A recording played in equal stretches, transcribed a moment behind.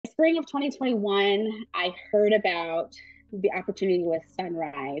spring of 2021, I heard about the opportunity with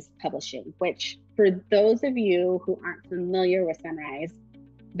Sunrise Publishing, which for those of you who aren't familiar with Sunrise,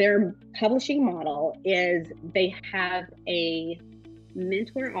 their publishing model is they have a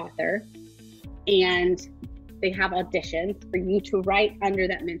mentor author and they have auditions for you to write under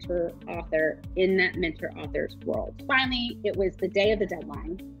that mentor author in that mentor author's world. Finally, it was the day of the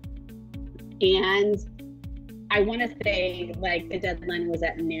deadline. And I want to say like the deadline was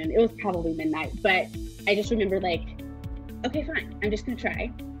at noon. It was probably midnight, but I just remember like, okay, fine. I'm just going to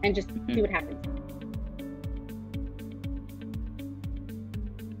try and just see what happens.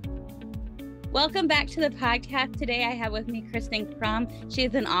 Welcome back to the podcast. Today I have with me Christen Krumm. She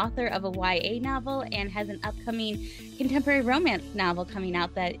is an author of a YA novel and has an upcoming contemporary romance novel coming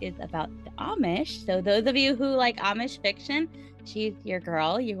out that is about the Amish. So those of you who like Amish fiction, she's your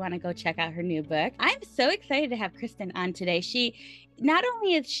girl. You want to go check out her new book. I'm so excited to have Christen on today. She not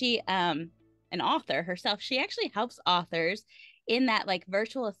only is she an author herself, she actually helps authors in that like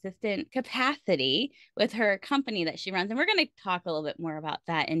virtual assistant capacity with her company that she runs. And we're going to talk a little bit more about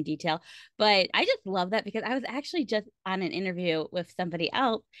that in detail. But I just love that because I was actually just on an interview with somebody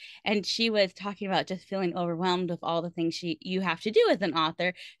else and she was talking about just feeling overwhelmed with all the things you have to do as an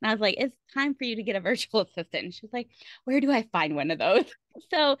author. And I was like, it's time for you to get a virtual assistant. And she was like, where do I find one of those?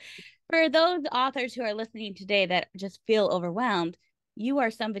 So for those authors who are listening today that just feel overwhelmed, you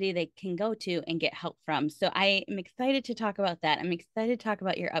are somebody they can go to and get help from. So I am excited to talk about that. I'm excited to talk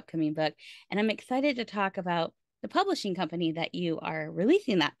about your upcoming book. And I'm excited to talk about the publishing company that you are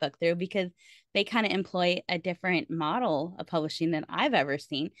releasing that book through because they kind of employ a different model of publishing than I've ever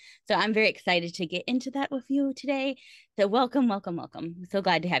seen. So I'm very excited to get into that with you today. So welcome, welcome, welcome. I'm so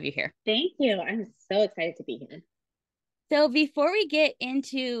glad to have you here. Thank you. I'm so excited to be here. So before we get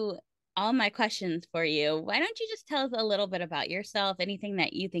into all my questions for you, why don't you just tell us a little bit about yourself, anything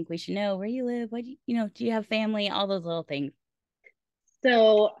that you think we should know, where you live, what do you have family, all those little things.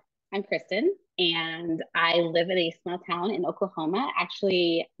 So I'm Christen and I live in a small town in Oklahoma.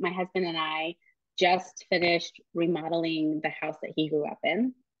 Actually, my husband and I just finished remodeling the house that he grew up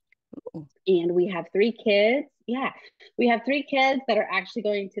in. Ooh. And we have 3 kids. Yeah, we have 3 kids that are actually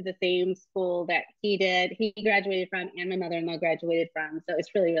going to the same school that he did. He graduated from, and my mother-in-law graduated from. So it's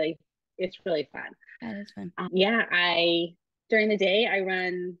really fun. That is fun. During the day, I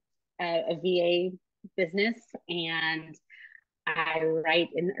run a VA business and I write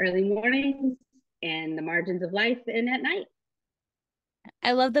in the early mornings and the margins of life and at night.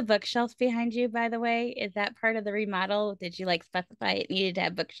 I love the bookshelves behind you, by the way. Is that part of the remodel? Did you like specify it needed to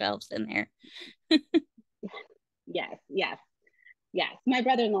have bookshelves in there? Yes. My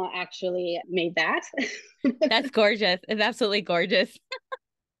brother-in-law actually made that. That's gorgeous. It's absolutely gorgeous.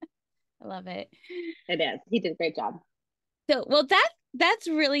 I love it. It is. He did a great job. So, well, that's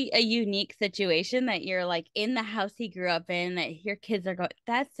really a unique situation that you're like in the house he grew up in, that your kids are going.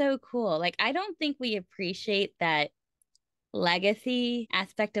 That's so cool. Like, I don't think we appreciate that legacy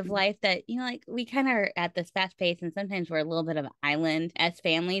aspect of life that, like we kind of are at this fast pace and sometimes we're a little bit of an island as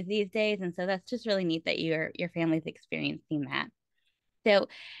families these days. And so that's just really neat that your family's experiencing that. So,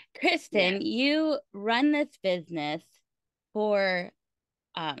 Christen, you run this business for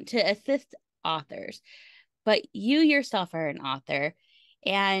to assist authors, but you yourself are an author,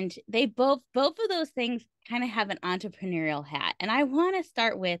 and they both of those things kind of have an entrepreneurial hat. And I want to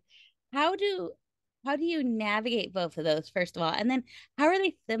start with how do you navigate both of those, first of all, and then how are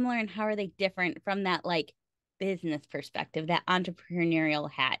they similar and how are they different from that like business perspective, that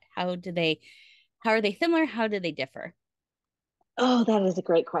entrepreneurial hat? How are they similar? How do they differ? Oh, that is a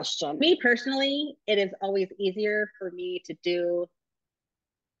great question. Me personally, it is always easier for me to do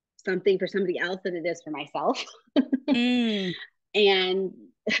something for somebody else than it is for myself. And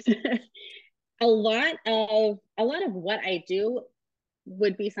a lot of what I do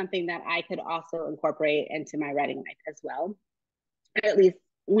would be something that I could also incorporate into my writing life as well, or at least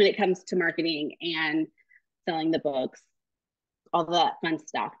when it comes to marketing and selling the books, all that fun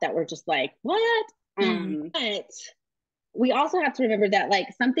stuff that we're just like, what? But we also have to remember that like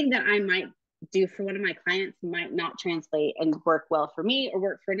something that I might do for one of my clients might not translate and work well for me or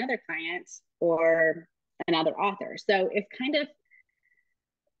work for another client or another author. So it's kind of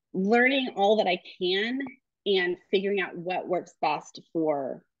learning all that I can and figuring out what works best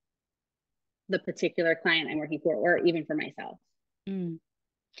for the particular client I'm working for, or even for myself. Do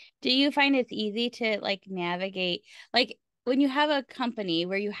you find it's easy to like navigate, like when you have a company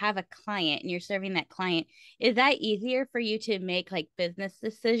where you have a client and you're serving that client, is that easier for you to make like business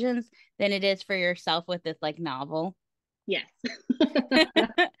decisions than it is for yourself with this like novel? Yes.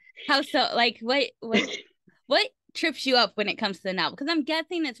 How so? Like what trips you up when it comes to the novel? Because I'm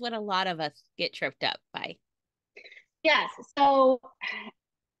guessing it's what a lot of us get tripped up by. Yes. So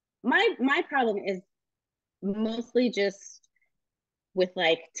my problem is mostly just with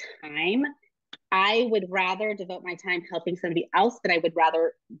like time. I would rather devote my time helping somebody else than I would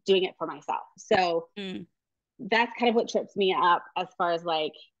rather doing it for myself. So that's kind of what trips me up as far as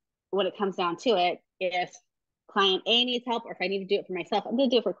like when it comes down to it. If client A needs help or if I need to do it for myself, I'm going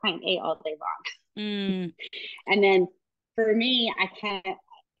to do it for client A all day long. And then for me, I can't,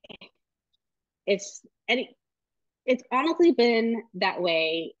 it's, and it's honestly been that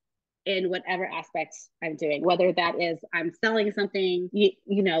way in whatever aspects I'm doing, whether that is I'm selling something, you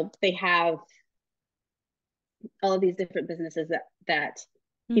know, they have all of these different businesses that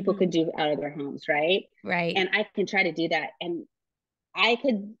people could do out of their homes, right? Right. And I can try to do that. And I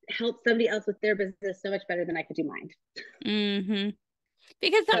could help somebody else with their business so much better than I could do mine.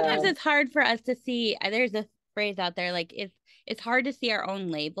 Because sometimes it's hard for us to see. There's a phrase out there like it's hard to see our own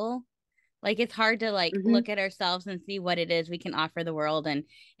label. Like it's hard to like look at ourselves and see what it is we can offer the world and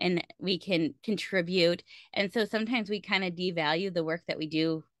we can contribute. And so sometimes we kind of devalue the work that we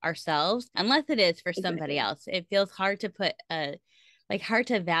do ourselves, unless it is for somebody else. It feels hard to put hard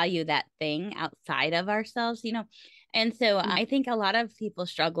to value that thing outside of ourselves, you know? And so I think a lot of people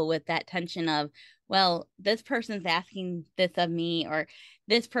struggle with that tension of, well, this person's asking this of me, or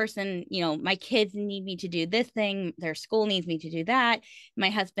this person, you know, my kids need me to do this thing, their school needs me to do that, my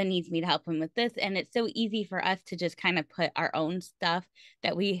husband needs me to help him with this. And it's so easy for us to just kind of put our own stuff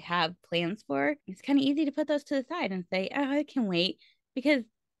that we have plans for. It's kind of easy to put those to the side and say, oh, I can wait. Because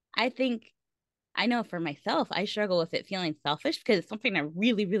I know for myself, I struggle with it feeling selfish because it's something I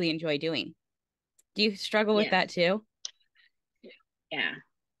really, really enjoy doing. Do you struggle with that too? Yeah,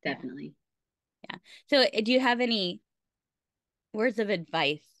 definitely. Yeah. So do you have any words of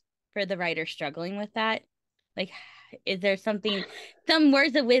advice for the writer struggling with that? Like, is there some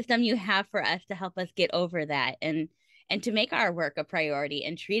words of wisdom you have for us to help us get over that and to make our work a priority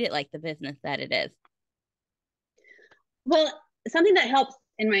and treat it like the business that it is? Well, something that helps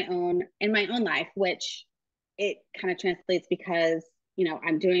in my own life, which it kind of translates because, you know,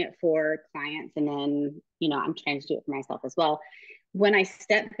 I'm doing it for clients and then, you know, I'm trying to do it for myself as well. When I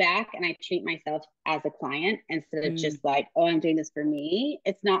step back and I treat myself as a client instead of just like, oh, I'm doing this for me,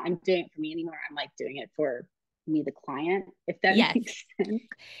 it's not I'm doing it for me anymore. I'm like doing it for me, the client, if that makes sense.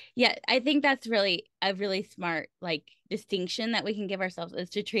 Yeah, I think that's really a really smart like distinction that we can give ourselves, is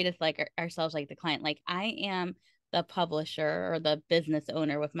to treat us like ourselves like the client. Like I am the publisher or the business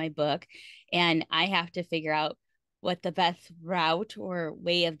owner with my book, and I have to figure out what the best route or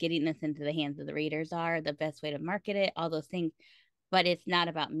way of getting this into the hands of the readers are, the best way to market it, all those things. But it's not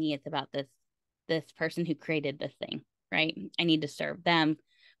about me, it's about this person who created this thing, right? I need to serve them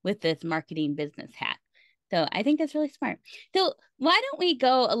with this marketing business hat. So I think that's really smart. So why don't we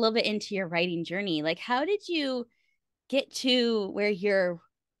go a little bit into your writing journey? Like, how did you get to where you're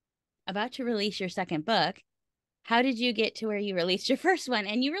about to release your second book? How did you get to where you released your first one?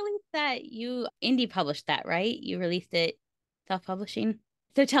 And you released that, you indie published that, right? You released it self-publishing.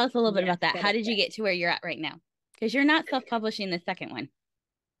 So tell us a little bit about that. How did you get to where you're at right now? Because you're not self-publishing the second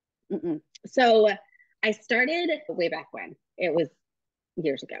one. So I started way back when, it was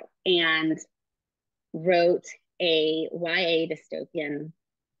years ago, and wrote a YA dystopian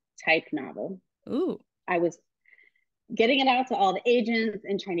type novel. Ooh. I was getting it out to all the agents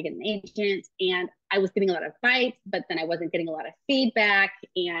and trying to get an agent, and I was getting a lot of bites, but then I wasn't getting a lot of feedback.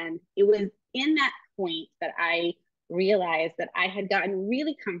 And it was in that point that I realized that I had gotten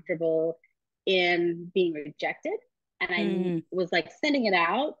really comfortable in being rejected, and I was like sending it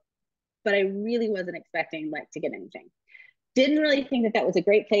out, but I really wasn't expecting like to get anything. Didn't really think that that was a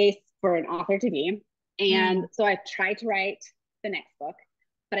great place for an author to be. And so I tried to write the next book,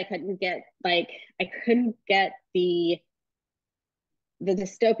 but I couldn't get the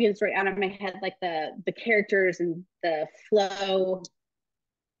dystopian story out of my head, like the characters and the flow.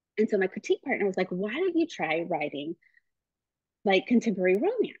 And so my critique partner was like, why don't you try writing like contemporary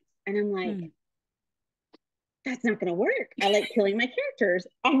romance? And I'm like, that's not going to work. I like killing my characters,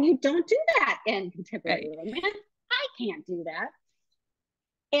 and you don't do that in contemporary romance. I can't do that.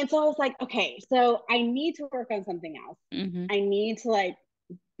 And so I was like, okay, so I need to work on something else. I need to like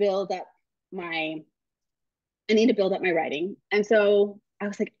build up my writing. And so I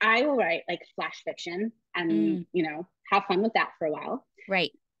was like, I will write like flash fiction and, you know, have fun with that for a while.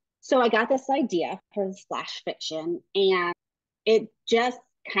 Right. So I got this idea for this flash fiction, and it just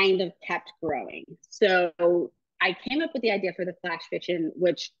kind of kept growing. So I came up with the idea for the flash fiction,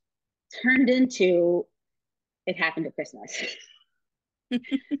 which turned into It Happened at Christmas.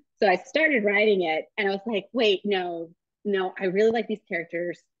 So I started writing it and I was like, wait, no, I really like these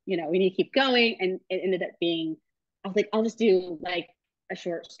characters. We need to keep going. And it ended up being, I was like, I'll just do like a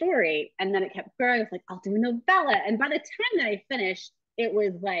short story. And then it kept growing. I was like, I'll do a novella. And by the time that I finished, it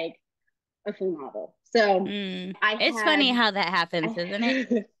was like a full novel. So I It's funny had, how that happens, isn't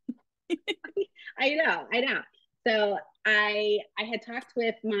it? I, I know. So I had talked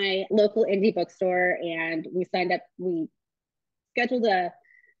with my local indie bookstore and we scheduled a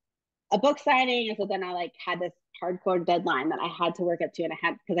book signing. And so then I like had this hardcore deadline that I had to work up to, and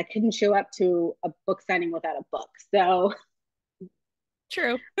because I couldn't show up to a book signing without a book. So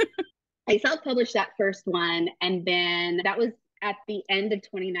True. I self-published that first one, and then that was at the end of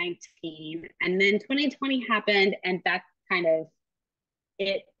 2019, and then 2020 happened, and that's kind of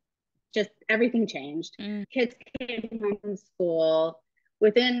it. Just everything changed. Kids came home from school.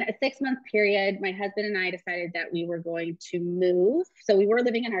 Within a 6-month period, my husband and I decided that we were going to move. So we were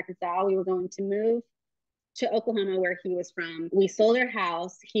living in Arkansas. We were going to move to Oklahoma, where he was from. We sold our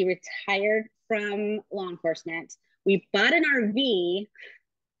house. He retired from law enforcement. We bought an RV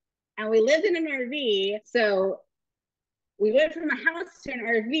and we lived in an RV. So we went from a house to an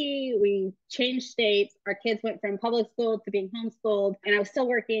RV. We changed states. Our kids went from public school to being homeschooled. And I was still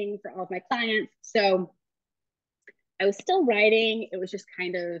working for all of my clients. So I was still writing. It was just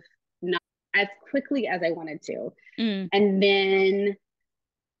kind of not as quickly as I wanted to. And then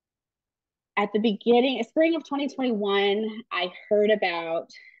at the spring of 2021, I heard about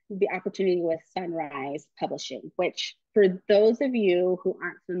the opportunity with Sunrise Publishing, which for those of you who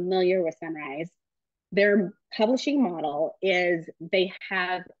aren't familiar with Sunrise, their publishing model is they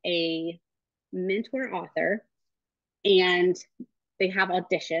have a mentor author and they have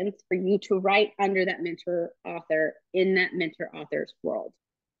auditions for you to write under that mentor author in that mentor author's world.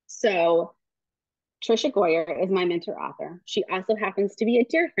 So Trisha Goyer is my mentor author. She also happens to be a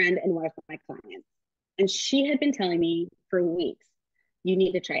dear friend and one of my clients. And she had been telling me for weeks, you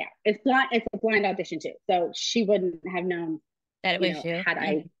need to try out. It's a blind audition too. So she wouldn't have known that it was you. Had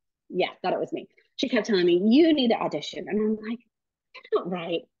I thought it was me. She kept telling me, you need to audition. And I'm like, I don't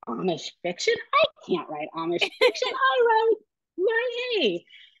write Amish fiction. I can't write Amish fiction. I write YA.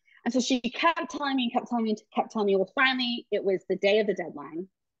 And so she kept telling me. Well, finally, it was the day of the deadline.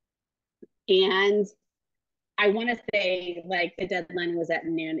 And I want to say like the deadline was at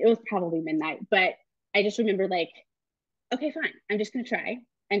noon. It was probably midnight, but I just remember like, okay, fine. I'm just going to try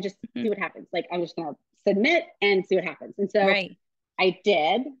and just see what happens. Like, I'm just going to submit and see what happens. And so I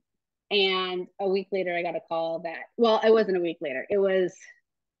did. And a week later, I got a call that, well, it wasn't a week later. It was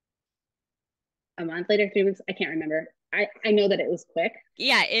a month later, 3 weeks. I can't remember. I know that it was quick.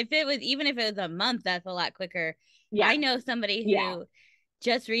 Yeah. Even if it was a month, that's a lot quicker. Yeah. I know somebody who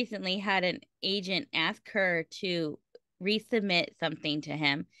just recently had an agent ask her to resubmit something to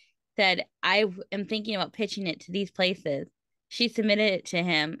him, said, I am thinking about pitching it to these places. She submitted it to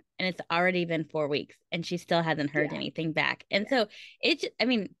him and it's already been 4 weeks and she still hasn't heard anything back. And so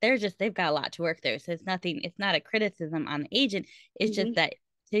they've got a lot to work there. So it's not a criticism on the agent. It's just that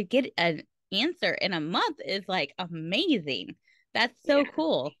to get an answer in a month is like amazing. That's so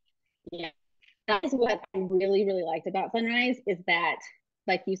cool. Yeah. That is what I really, really liked about Sunrise is that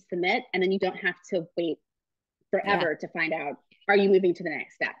like you submit and then you don't have to wait forever to find out, are you moving to the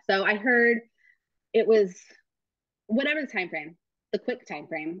next step? So I heard it was whatever the time frame, the quick time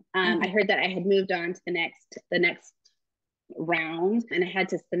frame. I heard that I had moved on to the next round and I had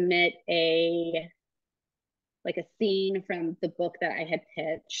to submit a scene from the book that I had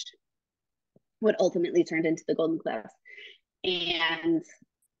pitched, what ultimately turned into the Golden Cliffs. And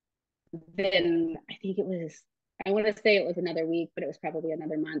then I want to say it was another week, but it was probably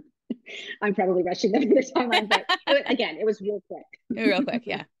another month. I'm probably rushing them in the timeline, but it was real quick. Real quick,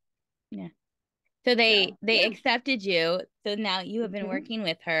 yeah. So they accepted you. So now you have been working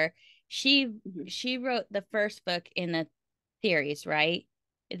with her. She wrote the first book in the series, right?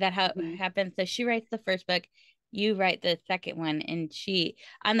 Is that how it happened? So she writes the first book, you write the second one, and she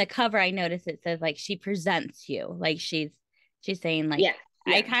on the cover I noticed it says like she presents you, like she's saying like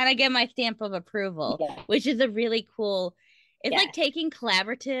I kind of get my stamp of approval, which is a really cool. It's like taking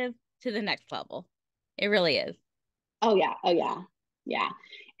collaborative to the next level. It really is. Oh yeah.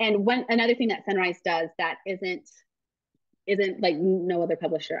 And another thing that Sunrise does that isn't like no other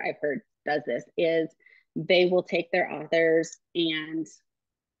publisher I've heard does this is they will take their authors and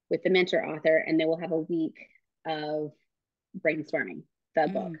with the mentor author and they will have a week of brainstorming the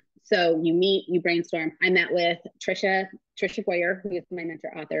book. So you meet, you brainstorm. I met with Trisha Goyer, who is my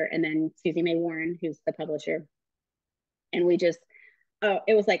mentor author, and then Susie May Warren, who's the publisher. And we just Oh,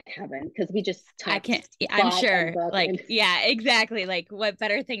 it was like heaven because we just I talked can't, I'm plot and sure. book Like, and yeah, exactly. Like, what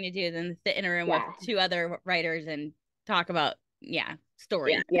better thing to do than sit in a room with yeah, two other writers and talk about, yeah, yeah,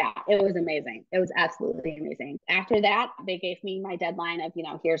 story. yeah. It was amazing. It was absolutely amazing. After that, they gave me my deadline of,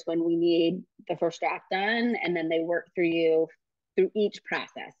 here's when we need the first draft done. And then they work through you through each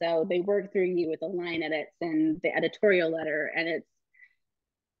process. So they work through you with the line edits and the editorial letter. And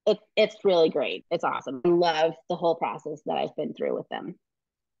it's really great. It's awesome. I love the whole process that I've been through with them.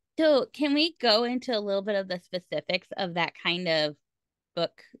 So, can we go into a little bit of the specifics of that kind of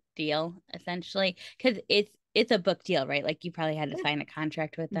book deal, essentially? Because it's a book deal, right? Like you probably had to Yeah. sign a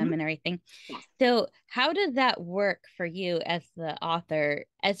contract with them Mm-hmm. and everything. Yes. So, how does that work for you as the author,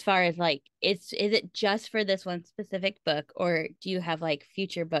 as far as like, is it just for this one specific book, or do you have like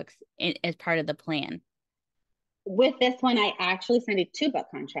future books as part of the plan? With this one, I actually signed a 2 book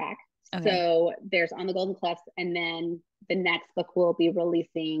contract. Okay. So there's On the Golden Cliffs, and then the next book will be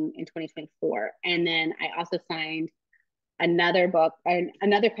releasing in 2024. And then I also signed another book,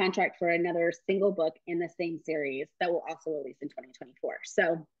 another contract for another single book in the same series that will also release in 2024.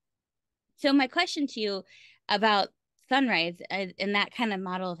 So So my question to you about Sunrise and that kind of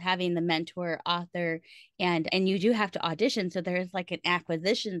model of having the mentor author and you do have to audition, so there's like an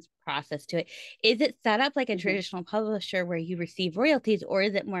acquisitions process to it. Is it set up like a mm-hmm. traditional publisher where you receive royalties, or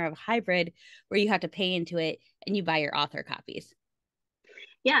is it more of a hybrid where you have to pay into it and you buy your author copies?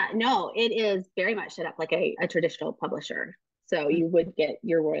 Yeah, no, it is very much set up like a traditional publisher. So you would get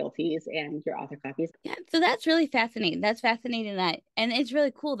your royalties and your author copies. Yeah, so that's really fascinating. That's fascinating that, and it's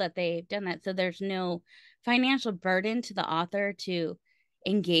really cool that they've done that. So there's no financial burden to the author to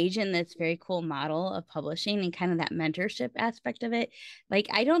engage in this very cool model of publishing and kind of that mentorship aspect of it. Like,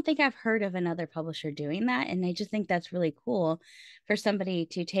 I don't think I've heard of another publisher doing that. And I just think that's really cool for somebody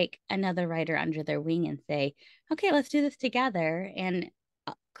to take another writer under their wing and say, okay, let's do this together and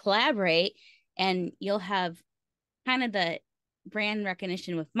collaborate. And you'll have kind of the brand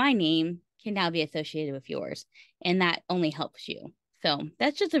recognition with my name can now be associated with yours, and that only helps you. So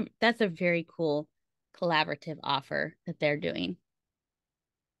that's a very cool collaborative offer that they're doing.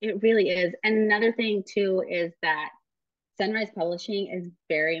 It really is. And another thing too is that Sunrise Publishing is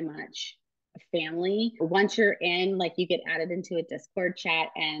very much a family. Once you're in, like you get added into a Discord chat.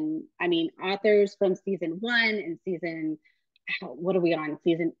 And I mean, authors from season 1 and what are we on?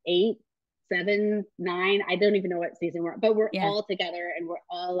 Season 8, 7, 9. I don't even know what season we're, but we're Yeah. all together and we're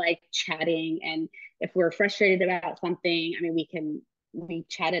all like chatting. And if we're frustrated about something, I mean, we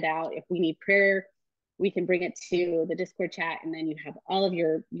chat it out. If we need prayer, we can bring it to the Discord chat. And then you have all of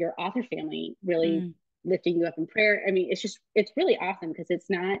your author family really Mm, lifting you up in prayer. I mean, it's really awesome because it's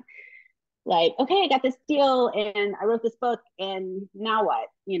not like, okay, I got this deal and I wrote this book and now what?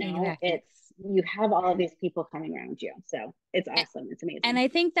 exactly. It's you have all of these people coming around you. So it's A- awesome. It's And amazing. I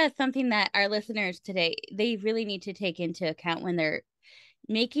think that's something that our listeners today, they really need to take into account when they're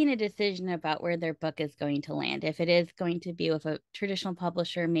making a decision about where their book is going to land. If it is going to be with a traditional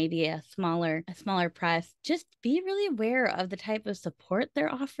publisher, maybe a smaller press, just be really aware of the type of support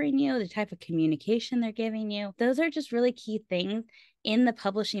they're offering you, the type of communication they're giving you. Those are just really key things in the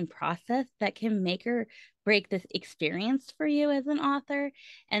publishing process that can make or break this experience for you as an author.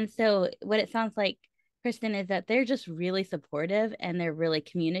 And so what it sounds like, Christen, is that they're just really supportive and they're really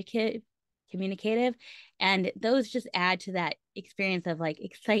communicative, and those just add to that experience of like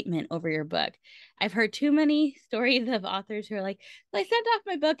excitement over your book. I've heard too many stories of authors who are like, well, I sent off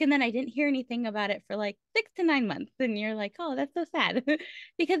my book and then I didn't hear anything about it for like 6 to 9 months, and you're like, oh, that's so sad.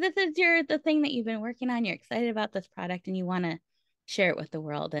 Because this is the thing that you've been working on, you're excited about this product and you want to share it with the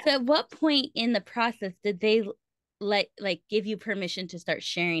world. So at what point in the process did they give you permission to start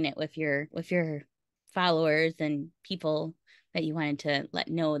sharing it with your followers and people that you wanted to let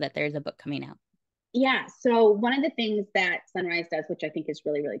know that there's a book coming out? Yeah. So one of the things that Sunrise does, which I think is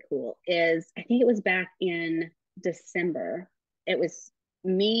really, really cool, is I think it was back in December. It was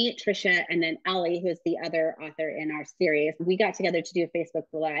me, Trisha, and then Ellie, who's the other author in our series. We got together to do a Facebook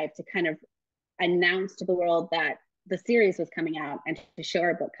Live to kind of announce to the world that the series was coming out and to show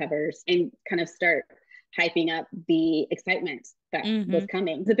our book covers and kind of start hyping up the excitement that was Mm-hmm.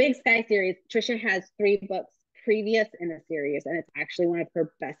 coming. The Big Sky series, Trisha has 3 books previous in the series, and it's actually one of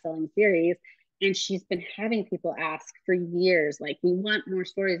her best-selling series. And she's been having people ask for years, like, we want more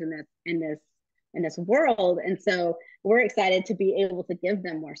stories in this world. And so we're excited to be able to give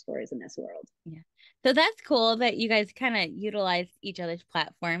them more stories in this world. Yeah. So that's cool that you guys kind of utilize each other's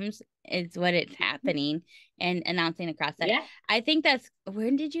platforms is what it's happening and announcing across that. Yeah. I think that's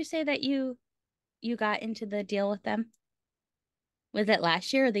when did you say that you got into the deal with them? Was it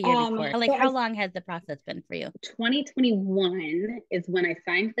last year or the year before? Like, So how long has the process been for you? 2021 is when I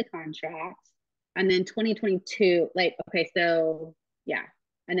signed the contract. And then 2022, like, okay, so yeah.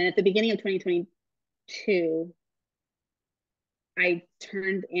 And then at the beginning of 2022, I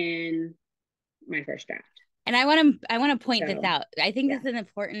turned in my first draft. And I want to point this So out. I think this yeah, is an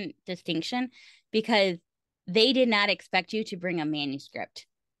important distinction because they did not expect you to bring a manuscript.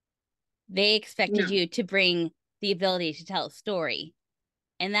 They expected no, you to bring the ability to tell a story.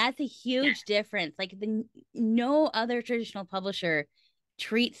 And that's a yeah, huge difference. Like no other traditional publisher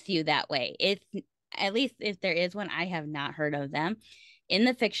treats you that way. It's at least if there is one, I have not heard of them. In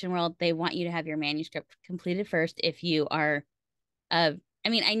the fiction world, they want you to have your manuscript completed first if you are I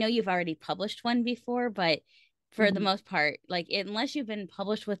mean, I know you've already published one before, but for the mm-hmm. most part, like unless you've been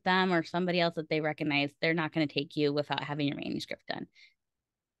published with them or somebody else that they recognize, they're not going to take you without having your manuscript done.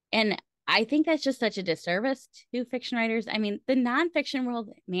 And I think that's just such a disservice to fiction writers. I mean, the nonfiction world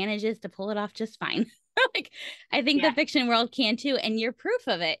manages to pull it off just fine. Like, I think the Yeah, fiction world can too, and you're proof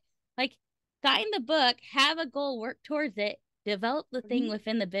of it. Like, sign the book, have a goal, work towards it, develop the thing mm-hmm.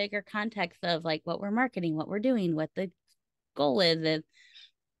 within the bigger context of like what we're marketing, what we're doing, what the goal is.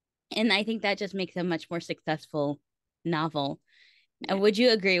 And I think that just makes a much more successful novel. Yeah, Would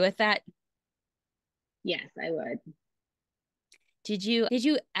you agree with that? yes, I would. Did you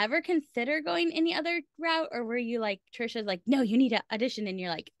ever consider going any other route, or were you like Trisha's like, no, you need to audition, and you're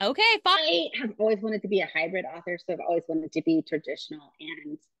like, okay, fine. I have always wanted to be a hybrid author, so I've always wanted to be traditional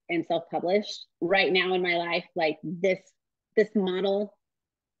and self-published. Right now in my life, like this model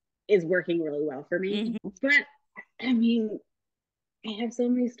is working really well for me. Mm-hmm. But I mean, I have so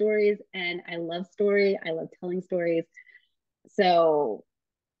many stories and I love story. I love telling stories. So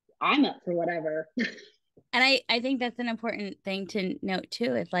I'm up for whatever. And I think that's an important thing to note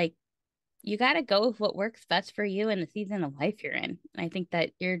too. It's like you got to go with what works best for you and the season of life you're in. And I think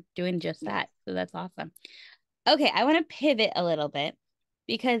that you're doing just Yes. that. So that's awesome. Okay, I want to pivot a little bit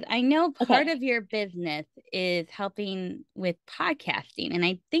because I know part Okay. of your business is helping with podcasting. And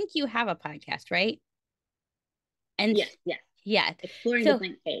I think you have a podcast, right? And Yes. Yes. yes. Exploring the So,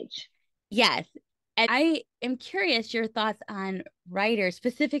 blank page. yes. And I am curious your thoughts on writers,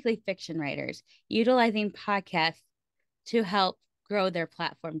 specifically fiction writers, utilizing podcasts to help grow their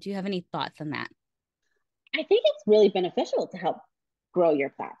platform. Do you have any thoughts on that? I think it's really beneficial to help grow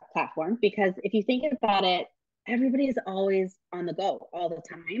your platform because if you think about it, everybody is always on the go all the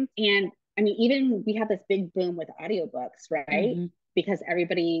time. And I mean, even we have this big boom with audiobooks, right? Mm-hmm. Because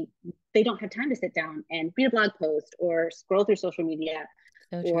everybody, they don't have time to sit down and read a blog post or scroll through social media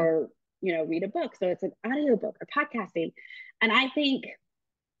So true. or, read a book. So it's an audiobook or podcasting. And I think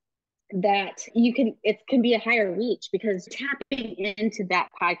that it can be a higher reach because tapping into that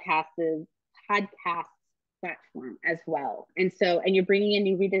podcast platform as well. And you're bringing in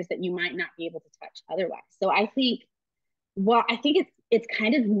new readers that you might not be able to touch otherwise. So I think it's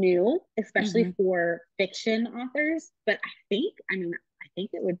kind of new, especially Mm-hmm. for fiction authors, but I think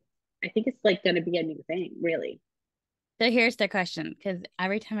I think it's like going to be a new thing, really. So here's the question, because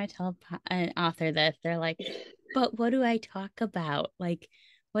every time I tell an author this, they're like, but what do I talk about? Like,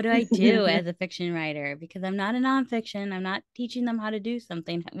 what do I do as a fiction writer? Because I'm not a nonfiction. I'm not teaching them how to do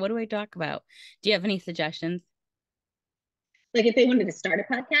something. What do I talk about? Do you have any suggestions? Like if they wanted to start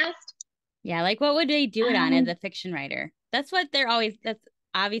a podcast, Yeah, like what would they do it on as um, a fiction writer? That's what they're always, that's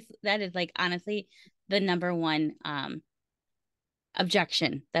obviously, that is like honestly the number one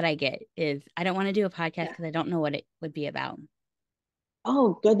objection that I get is I don't want to do a podcast yeah. because I don't know what it would be about.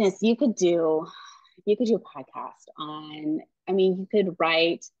 Oh goodness, you could do a podcast on. I mean, you could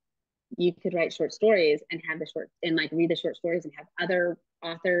write short stories and have the short and like read the short stories and have other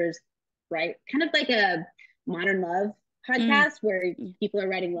authors write kind of like a modern love Mm. podcast where people are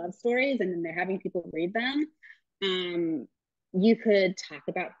writing love stories and then they're having people read them. You could talk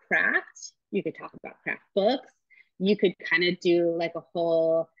about craft. You could talk about craft books. You could kind of do like a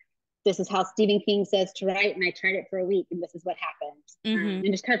whole this is how Stephen King says to write, and I tried it for a week, and this is what happened, Mm-hmm.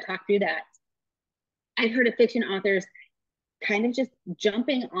 and just kind of talk through that. I've heard of fiction authors kind of just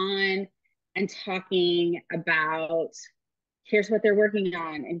jumping on and talking about here's what they're working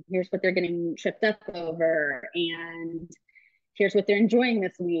on and here's what they're getting tripped up over and here's what they're enjoying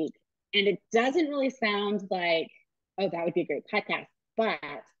this week. And it doesn't really sound like, oh, that would be a great podcast, but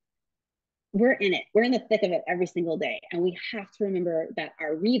we're in it. We're in the thick of it every single day. And we have to remember that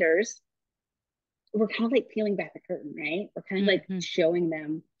our readers, we're kind of like peeling back the curtain, right? We're kind of like Mm-hmm. showing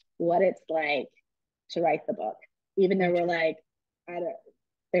them what it's like to write the book, even though So we're true. like, I don't,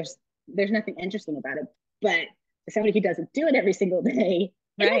 there's there's nothing interesting about it. But somebody who doesn't do it every single day,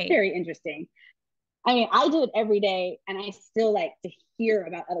 it is Right. very interesting. I mean, I do it every day, and I still like to hear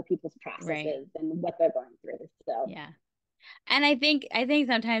about other people's Right. processes and what they're going through. So Yeah. And I think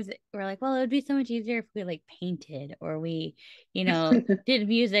sometimes we're like, well, it would be so much easier if we like painted or we, did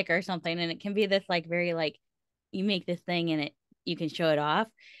music or something. And it can be this like very like you make this thing and you can show it off.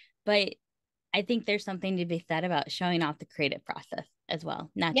 But I think there's something to be said about showing off the creative process as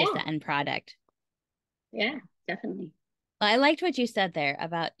well, not just yeah, the end product. yeah, definitely. Well, I liked what you said there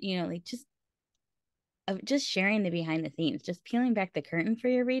about, like just sharing the behind the scenes, just peeling back the curtain for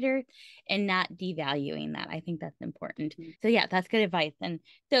your reader and not devaluing that. I think that's important. So yeah, that's good advice. And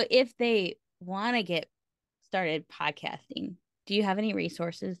so if they want to get started podcasting, do you have any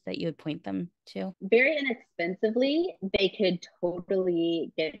resources that you would point them to? Very inexpensively, they could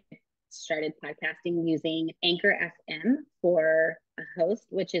totally get started podcasting using Anchor FM for a host,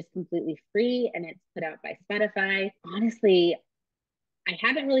 which is completely free and it's put out by Spotify. Honestly, I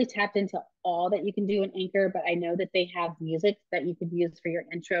haven't really tapped into all that you can do in Anchor, but I know that they have music that you could use for your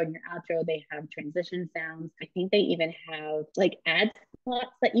intro and your outro. They have transition sounds. I think they even have like ad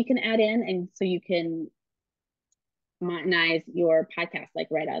slots that you can add in. And so you can monetize your podcast like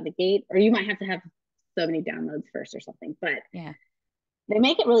right out of the gate, or you might have to have so many downloads first or something. But Yeah. they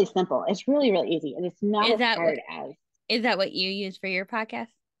make it really simple. It's really, really easy. And it's not Is as that what hard as, is that what you use for your podcast?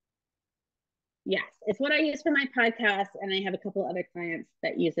 yes, it's what I use for my podcast. And I have a couple other clients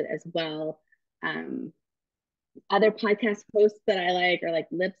that use it as well. Other podcast hosts that I like are like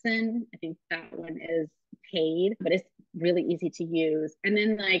Libsyn. I think that one is paid, but it's really easy to use. And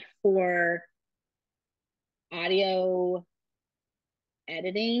then like for audio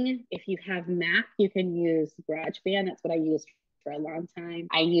editing, if you have Mac, you can use GarageBand. That's what I used for a long time.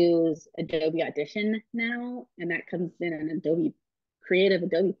 I use Adobe Audition now, and that comes in an Adobe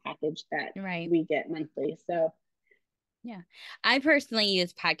package that Right. we get monthly. So Yeah. I personally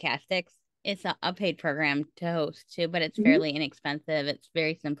use Podcastics. It's a paid program to host too, but it's mm-hmm. fairly inexpensive. It's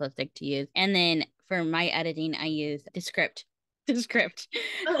very simplistic to use. And then for my editing, I use Descript. Descript.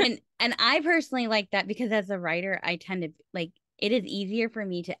 Oh, And I personally like that because as a writer, I tend to like it is easier for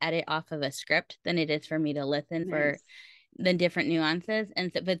me to edit off of a script than it is for me to listen for nice. the different nuances.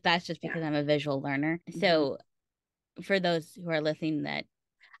 And so, but that's just because Yeah. I'm a visual learner. Mm-hmm. So for those who are listening, that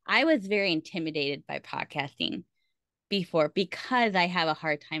I was very intimidated by podcasting before because I have a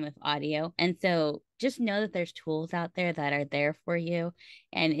hard time with audio. And so just know that there's tools out there that are there for you.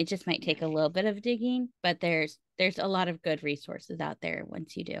 And it just might take a little bit of digging, but there's a lot of good resources out there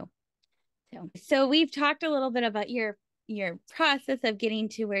once you do. So we've talked a little bit about your process of getting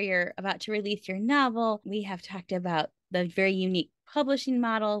to where you're about to release your novel. We have talked about the very unique publishing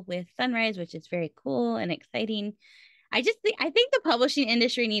model with Sunrise, which is very cool and exciting. I think the publishing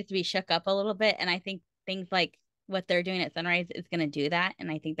industry needs to be shook up a little bit. And I think things like what they're doing at Sunrise is going to do that. And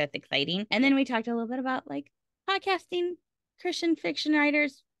I think that's exciting. And then we talked a little bit about like podcasting, Christian fiction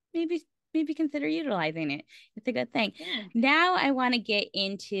writers, maybe consider utilizing it. It's a good thing. Yeah. Now I want to get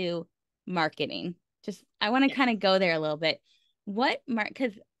into marketing. Just I want to kind of go there a little bit.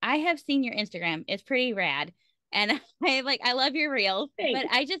 Because I have seen your Instagram. It's pretty rad. And I love your reels, but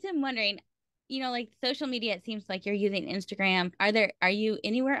Thanks. I just am wondering, like social media, it seems like you're using Instagram. Are you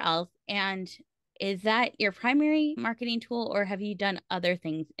anywhere else? And is that your primary marketing tool or have you done other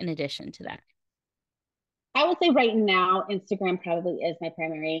things in addition to that? I would say right now, Instagram probably is my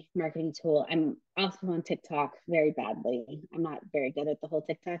primary marketing tool. I'm also on TikTok very badly. I'm not very good at the whole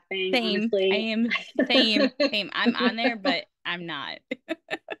TikTok thing, Same. I honestly. am same. I'm on there, but I'm not.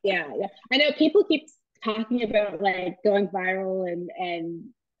 Yeah. I know people keep talking about like going viral and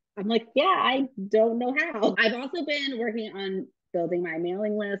I'm like, yeah, I don't know how. I've also been working on building my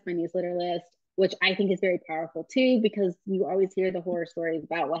mailing list, my newsletter list, which I think is very powerful too, because you always hear the horror stories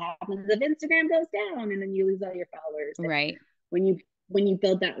about what happens if Instagram goes down and then you lose all your followers. And Right. when you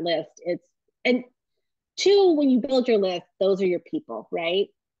build that list, it's and two, when you build your list, those are your people, right?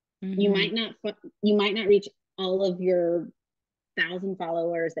 You Mm-hmm. might not you might not reach all of your 1,000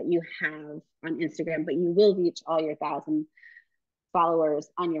 followers that you have on Instagram, but you will reach all your 1,000 followers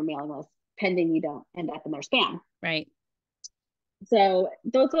on your mailing list, pending you don't end up in their spam. Right. So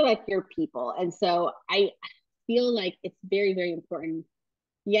those are like your people. And so I feel like it's very, very important,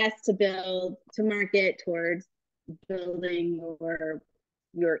 yes, to market towards building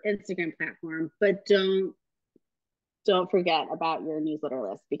your Instagram platform, but don't forget about your newsletter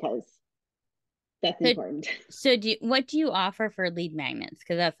list because that's So, important. what do you offer for lead magnets?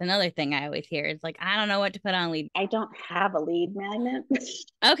 Because that's another thing I always hear. It's like, I don't know what to put on lead. I don't have a lead magnet.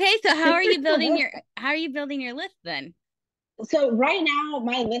 Okay, so how are you building your list then? So right now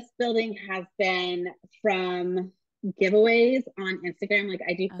my list building has been from giveaways on Instagram. Like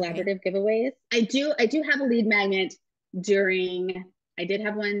I do Okay. collaborative giveaways. I do have a lead magnet during I did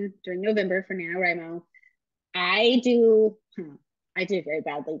have one during November for NaNoWriMo. I do I do very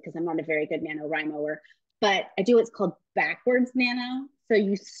badly because I'm not a very good NaNoWriMoer, but I do what's called backwards nano. So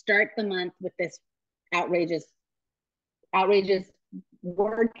you start the month with this outrageous, outrageous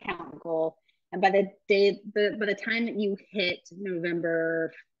word count goal. And by the time that you hit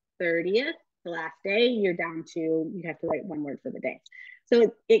November 30th, the last day, you're down to you have to write one word for the day.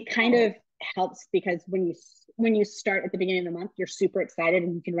 So it kind Oh. of helps because when you start at the beginning of the month, you're super excited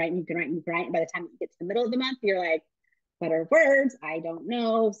and you can write and you can write and you can write. And by the time you get to the middle of the month, you're like, what are words? I don't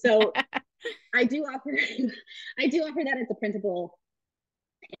know. So I do offer I do offer that as a printable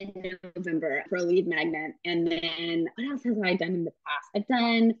in November for a lead magnet. And then what else have I done in the past? I've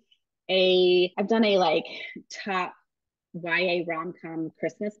done a like top YA rom-com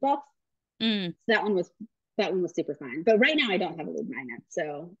Christmas books. Mm. So that one was super fun. But right now I don't have a lead magnet.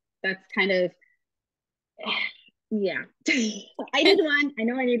 So that's kind of yeah. I need one. I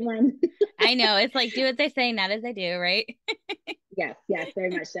know I need one. I know. It's like do what they say, not as they do, right? Yes, yes, very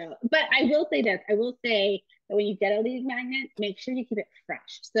much so. But I will say this. I will say that when you get a lead magnet, make sure you keep it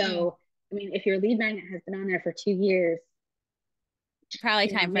fresh. Mm. So, I mean, if your lead magnet has been on there for 2 years, Probably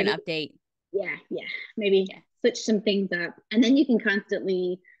time for an maybe, update. yeah, maybe Yeah. switch some things up. And then you can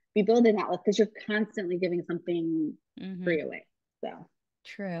constantly be building that list because you're constantly giving something Mm-hmm. free away. So,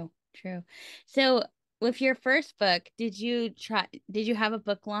 True, true. So with your first book, did you have a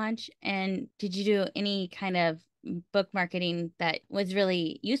book launch and did you do any kind of book marketing that was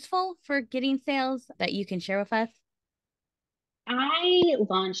really useful for getting sales that you can share with us? I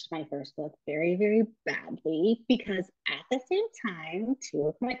launched my first book very, very badly because at the same time, two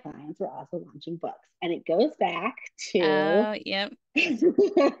of my clients were also launching books. And it goes back to Oh, yep.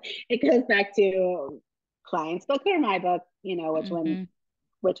 it goes back to client's book or my book, Mm-hmm.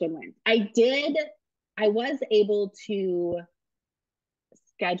 which one wins. I was able to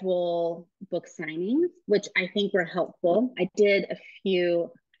schedule book signings, which I think were helpful. I did a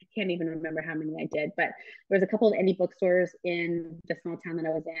few, I can't even remember how many I did, but there was a couple of indie bookstores in the small town that I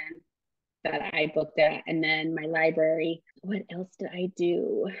was in that I booked at. And then my library. What else did I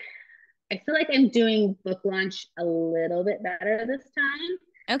do? I feel like I'm doing book launch a little bit better this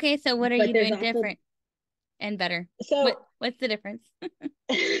time, Okay, so what are but you there's doing also different and better? so What's the difference?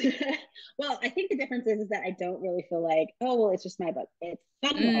 well, I think the difference is that I don't really feel like, oh, well, it's just my book. It's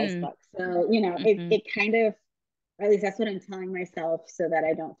someone else's Mm, book. So, mm-hmm. it kind of, or at least that's what I'm telling myself so that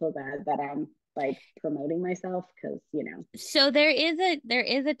I don't feel bad that I'm like promoting myself because. So there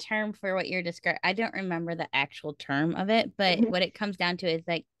is a term for what you're describing. I don't remember the actual term of it, but Mhm. what it comes down to is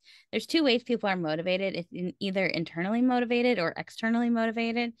like there's two ways people are motivated. It's either internally motivated or externally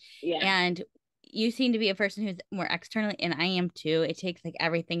motivated. Yeah. And you seem to be a person who's more externally, and I am too. It takes like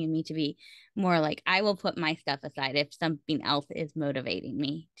everything in me to be more like I will put my stuff aside if something else is motivating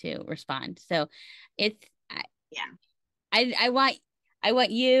me to respond. So it's Yeah. I want I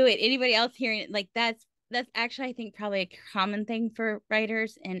want you and anybody else hearing it like that's actually I think probably a common thing for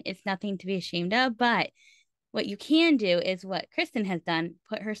writers and it's nothing to be ashamed of. But what you can do is what Christen has done,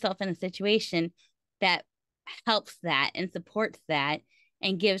 put herself in a situation that helps that and supports that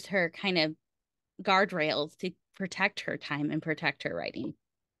and gives her kind of guardrails to protect her time and protect her writing.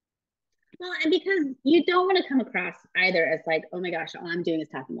 Well, and because you don't want to come across either as like, oh my gosh, all I'm doing is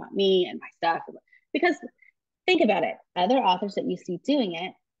talking about me and my stuff. Because think about it, other authors that you see doing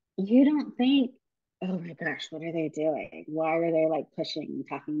it, you don't think, oh my gosh, what are they doing? Why are they like pushing and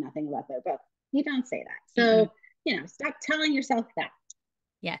talking nothing about their book? You don't say that. Mm-mm. So, stop telling yourself that.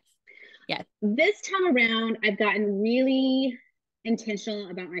 Yes. Yes. This time around, I've gotten really intentional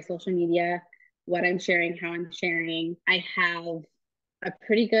about my social media, what I'm sharing, how I'm sharing. I have I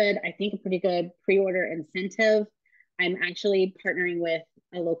think a pretty good pre-order incentive. I'm actually partnering with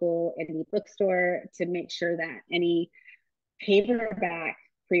a local indie bookstore to make sure that any paperback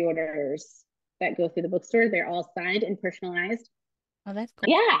pre-orders that go through the bookstore, they're all signed and personalized. Oh, that's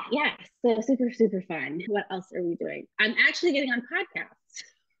cool. Yeah. So super, super fun. What else are we doing? I'm actually getting on podcasts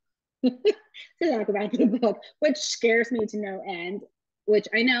to talk about the book, which scares me to no end. Which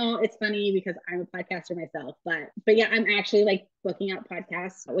I know it's funny because I'm a podcaster myself, but yeah, I'm actually like booking out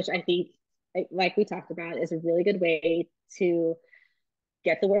podcasts, which I think, like we talked about, is a really good way to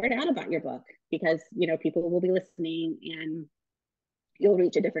get the word out about your book because people will be listening and you'll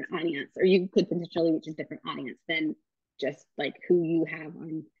reach a different audience, or you could potentially reach a different audience than just like who you have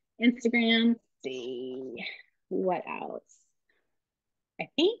on Instagram. Let's see what else. I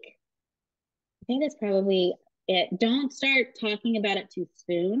think I think that's probably it. Don't start talking about it too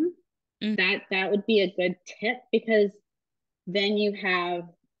soon. That would be a good tip, because then you have,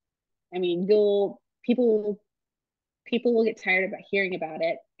 I mean, people will get tired about hearing about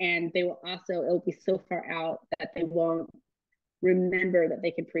it, and they will also, it'll be so far out that they won't remember that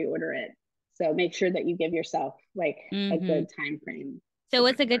they can pre-order it. So make sure that you give yourself like a good time frame. So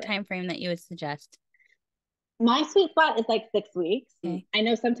what's a good time frame that you would suggest? My sweet spot is like 6 weeks. Okay. I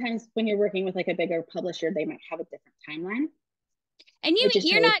know sometimes when you're working with like a bigger publisher, they might have a different timeline. And you're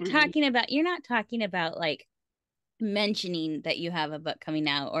totally not talking about like mentioning that you have a book coming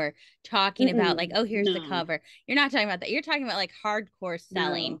out, or talking about like, oh, here's the cover. You're not talking about that. You're talking about like hardcore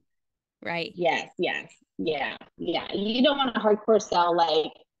selling, right? Yes. Yeah. You don't want to hardcore sell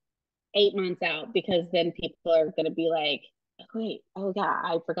like 8 months out, because then people are going to be like, wait, oh yeah,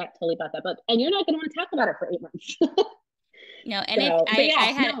 I forgot totally about that book, and you're not going to want to talk about it for 8 months. No, and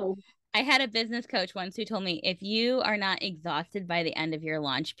so, I had a business coach once who told me, if you are not exhausted by the end of your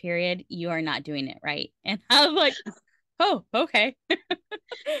launch period, you are not doing it right. And I was like, oh, okay.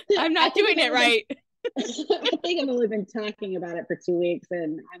 I'm not doing it right. I think I've only been talking about it for 2 weeks,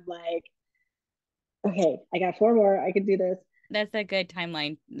 and I'm like, okay, I got 4 more. I can do this. That's a good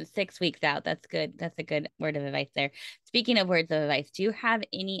timeline. 6 weeks out. That's good. That's a good word of advice there. Speaking of words of advice, do you have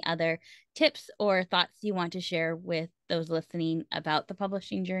any other tips or thoughts you want to share with those listening about the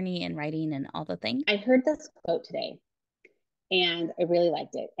publishing journey and writing and all the things? I heard this quote today, and I really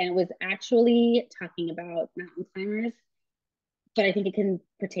liked it. And it was actually talking about mountain climbers, but I think it can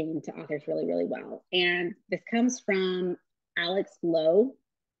pertain to authors really, really well. And this comes from Alex Lowe.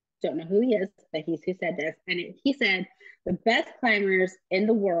 Don't know who he is, but he's who said this. And he said, the best climbers in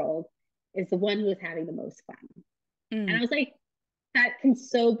the world is the one who is having the most fun. And I was like, that can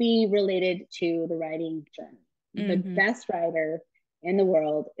so be related to the writing journey. The best writer in the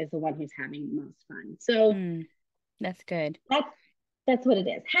world is the one who's having the most fun. So that's good. That's what it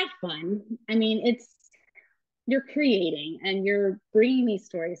is. Have fun. I mean, you're creating and you're bringing these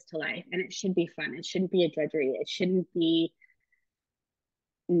stories to life, and it should be fun. It shouldn't be a drudgery. It shouldn't be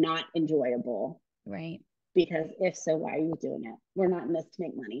not enjoyable. Right. Because if so, why are you doing it? We're not in this to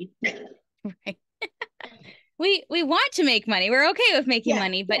make money. Right. We want to make money. We're okay with making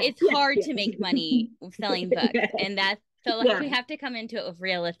money, but it's hard to make money selling books. And that's so like we have to come into it with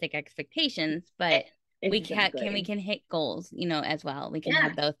realistic expectations, but we can hit goals, as well. We can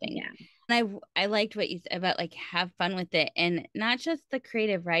have those things. Yeah. And I liked what you said about like have fun with it, and not just the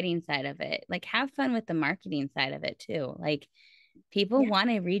creative writing side of it, like have fun with the marketing side of it too. Like people want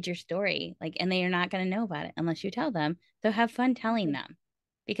to read your story, like, and they are not going to know about it unless you tell them. So have fun telling them,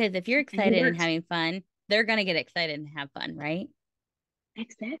 because if you're excited and having fun, they're going to get excited and have fun, right?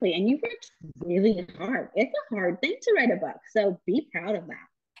 Exactly. And you worked really hard. It's a hard thing to write a book. So be proud of that.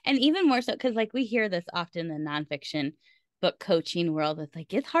 And even more so, because like we hear this often in the nonfiction book coaching world. It's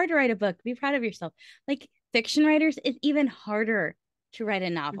like, it's hard to write a book. Be proud of yourself. Like fiction writers, it's even harder to write a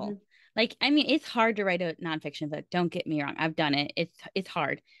novel. Like, I mean, it's hard to write a nonfiction book. Don't get me wrong. I've done it. It's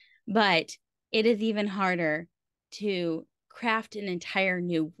hard, but it is even harder to craft an entire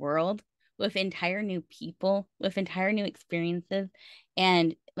new world with entire new people, with entire new experiences,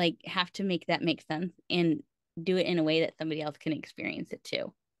 and like have to make that make sense and do it in a way that somebody else can experience it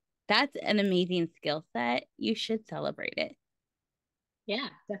too. That's an amazing skill set. You should celebrate it. Yeah,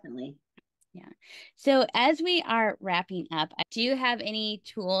 definitely. Yeah. So as we are wrapping up, do you have any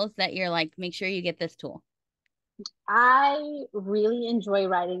tools that you're like, make sure you get this tool? I really enjoy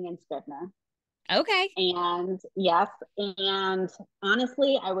writing in Scrivener. Okay. And yes, and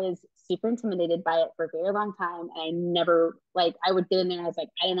honestly, I was super intimidated by it for a very long time. And I never, like, I would get in there and I was like,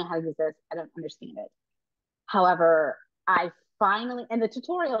 I don't know how to use this. I don't understand it. However, I finally, and the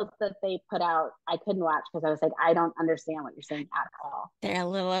tutorials that they put out, I couldn't watch because I was like, I don't understand what you're saying at all. They're a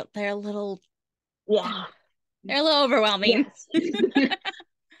little, yeah. They're a little overwhelming. Yes.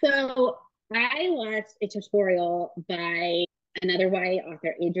 So I watched a tutorial by another YA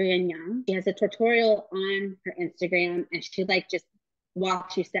author, Adrienne Young. She has a tutorial on her Instagram, and she like just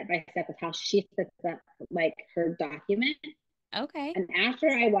walks you step by step of how she sets up like her document. Okay. And after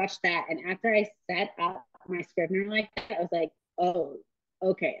I watched that, and after I set up my Scrivener like that, I was like, oh,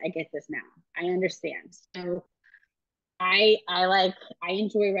 okay, I get this now. I understand. So I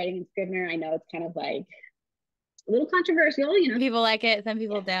enjoy writing in Scrivener. I know it's kind of like a little controversial, Some people like it, some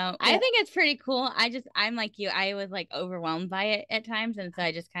people don't. I think it's pretty cool. I'm like you. I was like overwhelmed by it at times, and so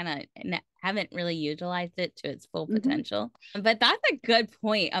I just kind of haven't really utilized it to its full potential. But that's a good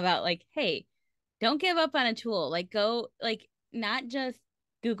point about like, hey, don't give up on a tool. Like go like not just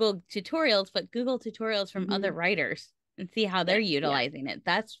Google tutorials, but Google tutorials from other writers and see how they're utilizing it.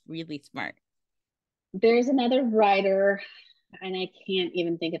 That's really smart. There's another writer. and I can't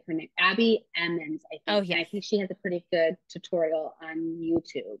even think of her name. Abby Emmons, I Oh, think. And I yes. think she has a pretty good tutorial on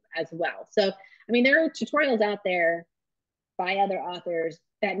YouTube as well. So, I mean, there are tutorials out there by other authors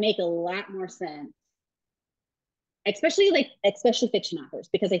that make a lot more sense, especially fiction authors,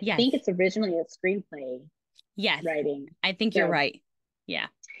 because I Yes. think it's originally a screenplay Yes. writing. I think you're So, right. Yeah.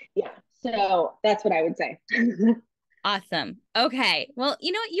 yeah. So that's what I would say. Awesome. Okay. Well,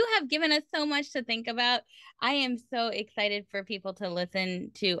 you know what? You have given us so much to think about. I am so excited for people to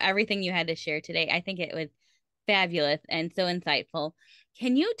listen to everything you had to share today. I think it was fabulous and so insightful.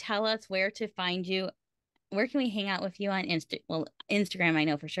 Can you tell us where to find you? Where can we hang out with you on Instagram, I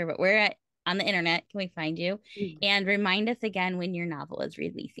know for sure, but where at on the internet can we find you? And remind us again when your novel is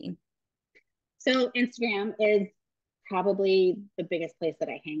releasing. So Instagram is probably the biggest place that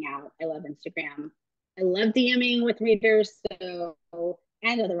I hang out. I love Instagram. I love DMing with readers, so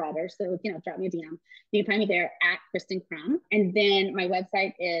and other writers. So drop me a DM. You can find me there at Christen Krumm, and then my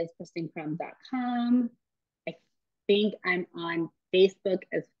website is christenkrumm.com. I think I'm on Facebook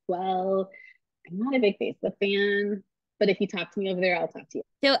as well. I'm not a big Facebook fan, but if you talk to me over there, I'll talk to you.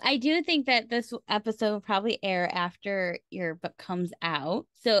 So I do think that this episode will probably air after your book comes out.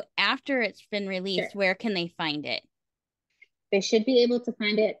 So after it's been released, Sure. where can they find it? They should be able to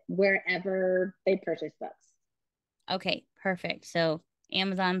find it wherever they purchase books. Okay, perfect. So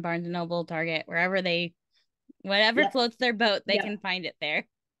Amazon, Barnes and Noble, Target, whatever Yep. floats their boat, they Yep. can find it there.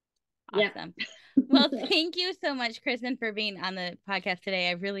 Yep. Awesome. Well, thank you so much, Christen, for being on the podcast today.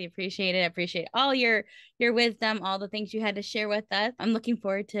 I really appreciate it. I appreciate all your wisdom, all the things you had to share with us. I'm looking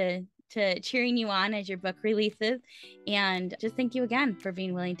forward to cheering you on as your book releases. And just thank you again for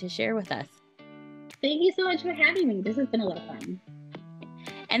being willing to share with us. Thank you so much for having me. This has been a lot of fun.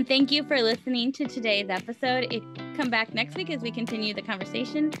 And thank you for listening to today's episode. Come back next week as we continue the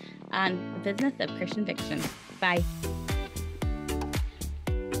conversation on the business of Christian fiction. Bye.